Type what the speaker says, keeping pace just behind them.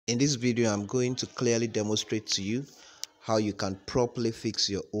In this video, I'm going to clearly demonstrate to you how you can properly fix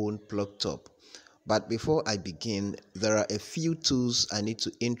your own plug top. But before I begin, there are a few tools I need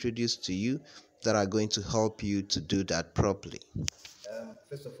to introduce to you that are going to help you to do that properly.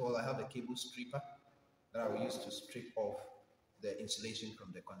 First of all, I have a cable stripper that I will use to strip off the insulation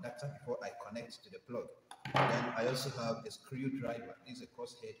from the conductor before I connect to the plug. Then I also have a screwdriver. This is a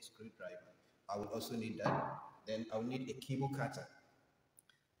crosshead screwdriver. I will also need that. Then I will need a cable cutter.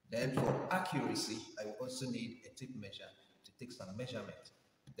 Then for accuracy, I will also need a tape measure to take some measurement.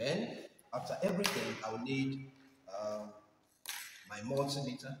 Then after everything, I will need my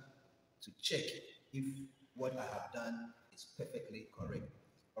multimeter to check if what I have done is perfectly correct.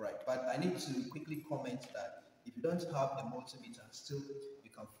 All right, but I need to quickly comment that if you don't have a multimeter, still you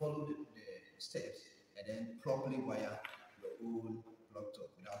can follow the steps and then properly wire your own plug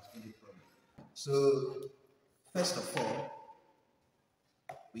top without any problem. So first of all,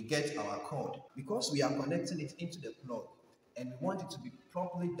 we get our cord because we are connecting it into the plug and we want it to be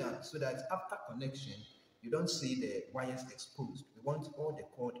properly done so that after connection you don't see the wires exposed. We want all the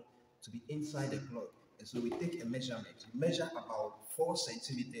cord to be inside the plug, and so we take a measurement. We measure about 4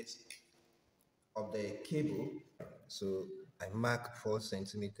 centimeters of the cable. So I mark 4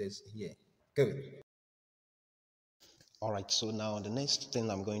 centimeters here. Good. All right, so now the next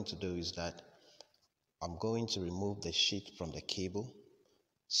thing I'm going to do is that I'm going to remove the sheet from the cable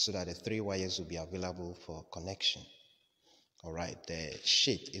so that the 3 wires will be available for connection. All right, the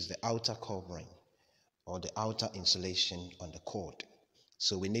sheet is the outer covering or the outer insulation on the cord.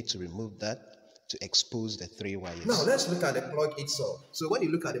 So we need to remove that to expose the 3 wires. Now let's look at the plug itself. So when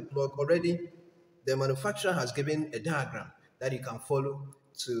you look at the plug, already the manufacturer has given a diagram that you can follow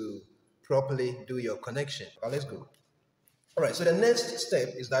to properly do your connection. Well, let's go. All right, so the next step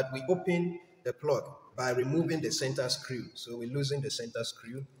is that we open the plug by removing the center screw. So we loosen the center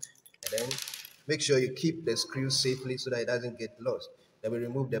screw and then make sure you keep the screw safely so that it doesn't get lost. Then we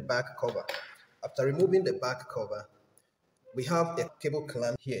remove the back cover. After removing the back cover, we have a cable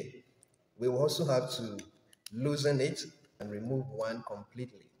clamp here. We will also have to loosen it and remove one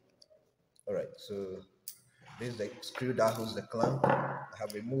completely. All right, so this is the screw that holds the clamp. I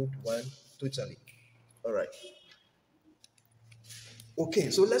have removed one totally. All right.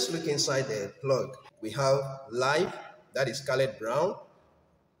 Okay, so let's look inside the plug. We have live, that is colored brown,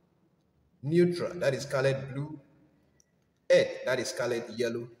 neutral, that is colored blue, earth, that is colored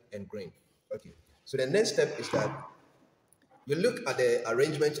yellow and green. Okay, so the next step is that you look at the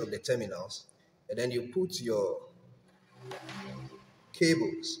arrangement of the terminals and then you put your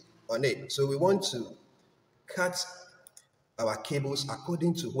cables on it. So we want to cut our cables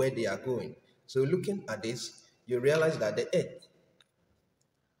according to where they are going. So looking at this, you realize that the earth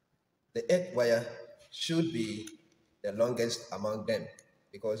wire should be the longest among them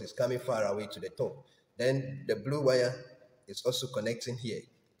because it's coming far away to the top. Then the blue wire is also connecting here.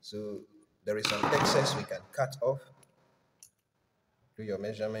 So there is some excess we can cut off. Do your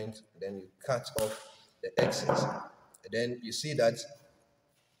measurement, then you cut off the excess. And then you see that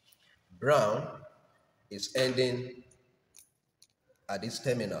brown is ending at this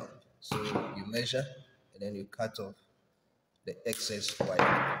terminal. So you measure and then you cut off the excess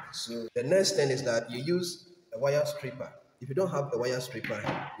wire. So the next thing is that you use a wire stripper. If you don't have a wire stripper,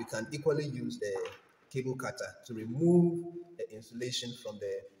 you can equally use the cable cutter to remove the insulation from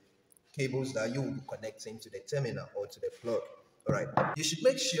the cables that you will be connecting to the terminal or to the plug. All right. You should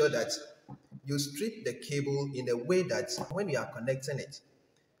make sure that you strip the cable in a way that when you are connecting it,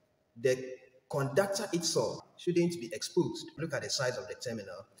 the conductor itself shouldn't be exposed. Look at the size of the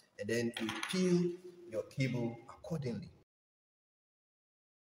terminal and then you peel your cable accordingly.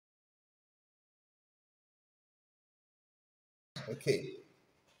 Okay,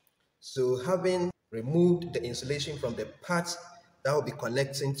 so having removed the insulation from the parts that will be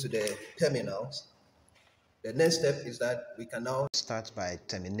connecting to the terminals, the next step is that we can now Start by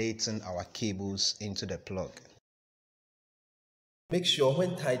terminating our cables into the plug. make sure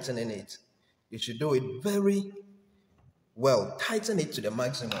when tightening it, you should do it very well. Tighten it to the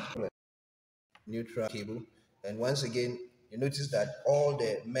maximum. Neutral cable, and once again, you notice that all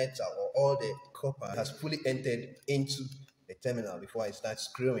the metal or all the copper has fully entered into the terminal before I start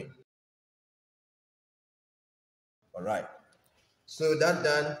screwing. All right, so that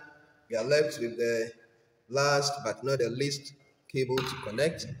done, we are left with the last but not the least cable to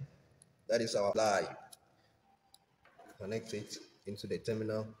connect. That is our live. Connect it into the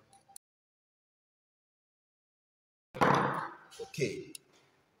terminal. Okay,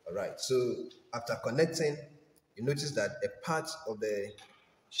 all right, so after connecting, you notice that a part of the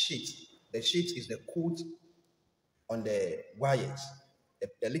sheet is the coat on the wires.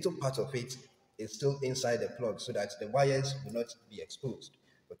 a little part of it is still inside the plug so that the wires will not be exposed.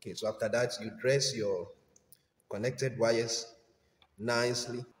 Okay, so after that, you dress your connected wires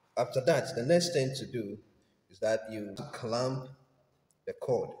nicely. After that, the next thing to do is that you clamp the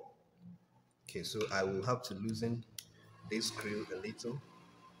cord. Okay, so I will have to loosen this screw a little.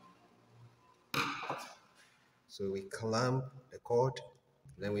 So we clamp the cord,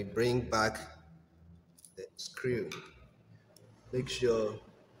 then we bring back the screw. Make sure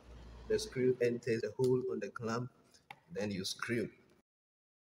the screw enters the hole on the clamp, then you screw.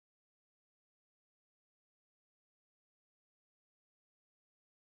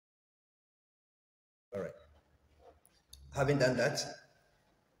 All right. Having done that,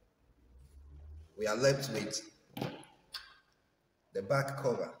 we are left with the back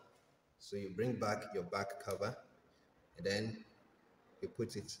cover. So you bring back your back cover and then you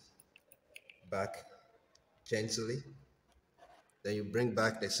put it back gently. Then you bring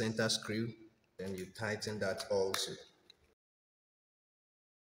back the center screw, then you tighten that also.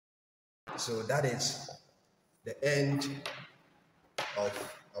 So that is the end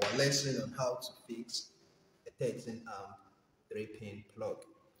of our lesson on how to fix a 13-amp 3-pin plug.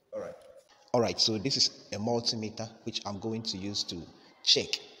 All right. All right, so this is a multimeter which I'm going to use to check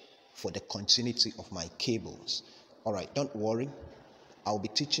for the continuity of my cables. All right, don't worry. I'll be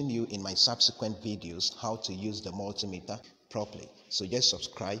teaching you in my subsequent videos how to use the multimeter properly. So just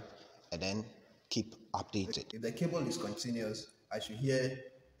subscribe and then keep updated. If the cable is continuous, I should hear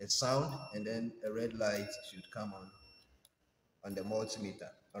a sound and then a red light should come on the multimeter.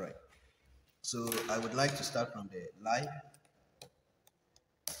 All right. So I would like to start from the live.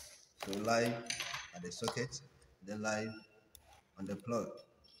 So live at the socket, then live on the plug.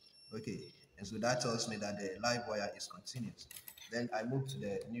 Okay, and so that tells me that the live wire is continuous. Then I move to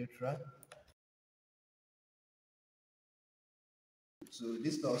the neutral. So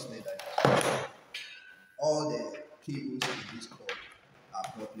this tells me that all the cables in this cord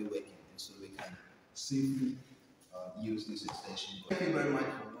are properly working, and so we can safely use this extension. Thank you very much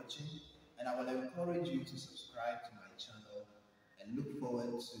for watching, and I will encourage you to subscribe to my channel and look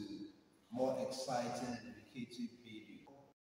forward to more exciting and educative